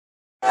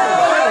I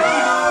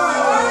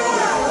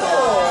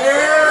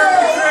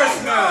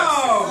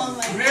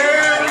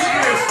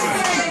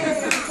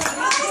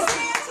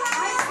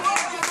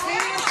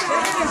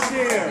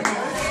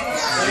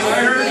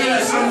heard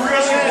there's some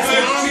really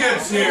good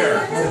kids here.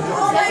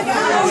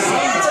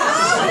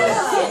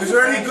 Is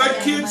there any good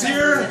kids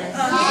here?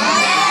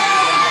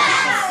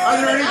 Are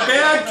there any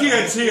bad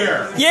kids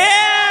here?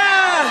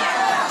 Yeah!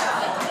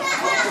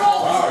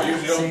 Wow, you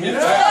don't get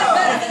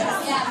that.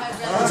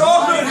 It's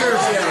all good here,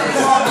 Sam.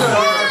 It's all good.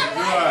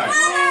 Good.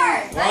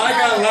 Well, I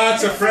got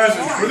lots of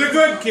presents for the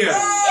good kids.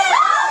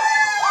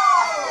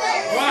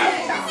 What?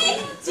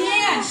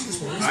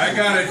 I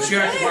gotta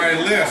check my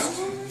list.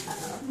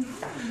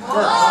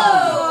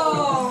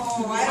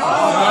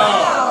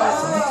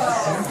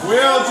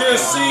 We'll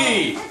just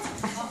see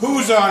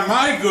who's on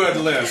my good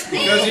list,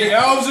 because the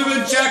elves have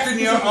been checking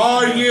you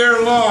all year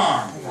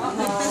long.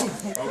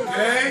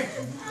 Okay?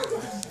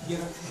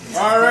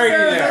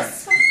 Alrighty then.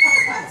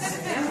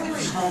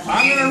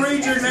 I'm going to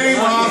read your name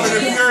off,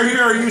 and if you're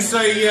here, you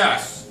say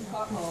yes.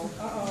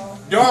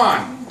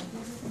 Dawn.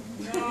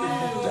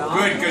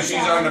 Good, because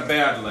she's on the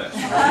bad list.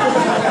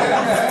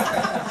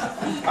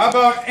 How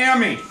about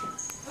Emmy?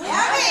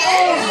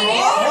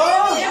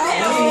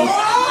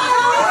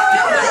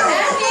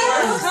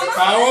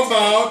 How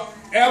about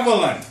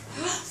Evelyn?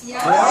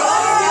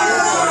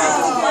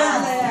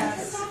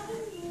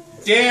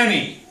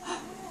 Danny?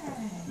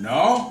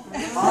 No?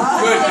 Good,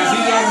 because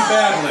he's on the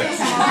bad list.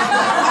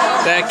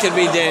 That could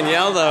be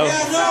Danielle, though.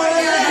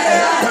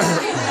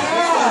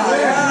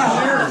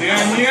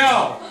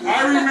 Danielle,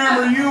 I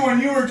remember you when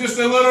you were just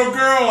a little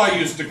girl. I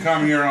used to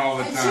come here all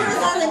the time. She was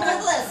on the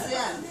good list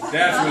then.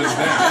 That was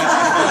then.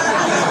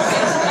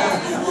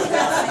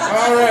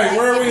 All right,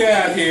 where are we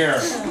at here?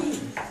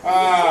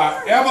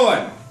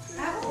 Evelyn.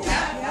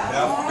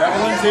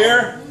 Evelyn's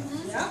here.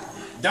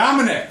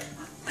 Dominic.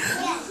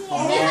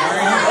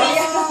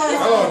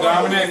 Hello,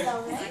 Dominic.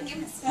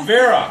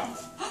 Vera.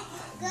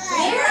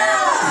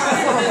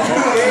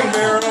 Okay,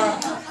 Vera.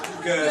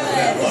 Good.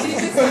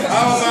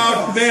 How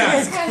about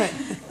Ben?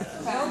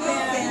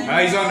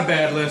 He's on the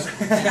bad list.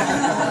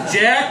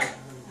 Jack?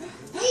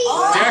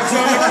 Jack's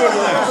on the good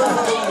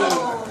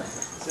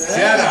list.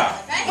 Jetta.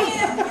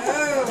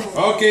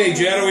 Okay,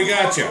 Jetta, we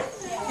got you.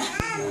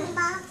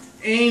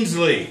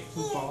 Ainsley.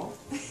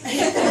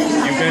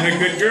 You've been a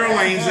good girl,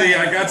 Ainsley.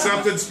 I got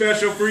something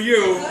special for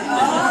you.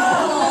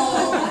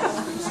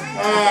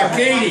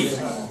 Katie.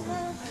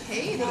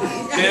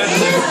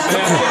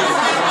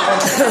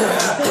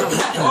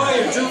 Oh,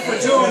 you're 2 for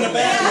 2 in the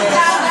bad list.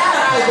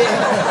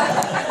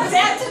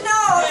 That's a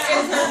no.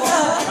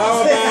 How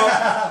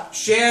about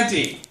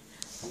Shanty?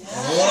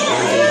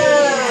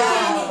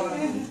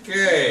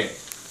 Okay.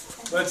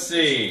 Let's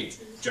see.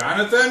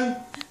 Jonathan?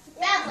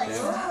 Badly.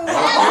 Okay.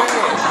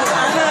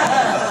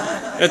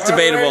 That's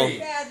debatable.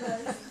 Alrighty.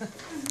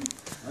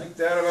 I think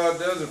that about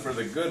does it for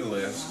the good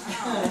list.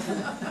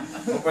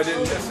 Hope I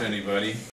didn't miss anybody.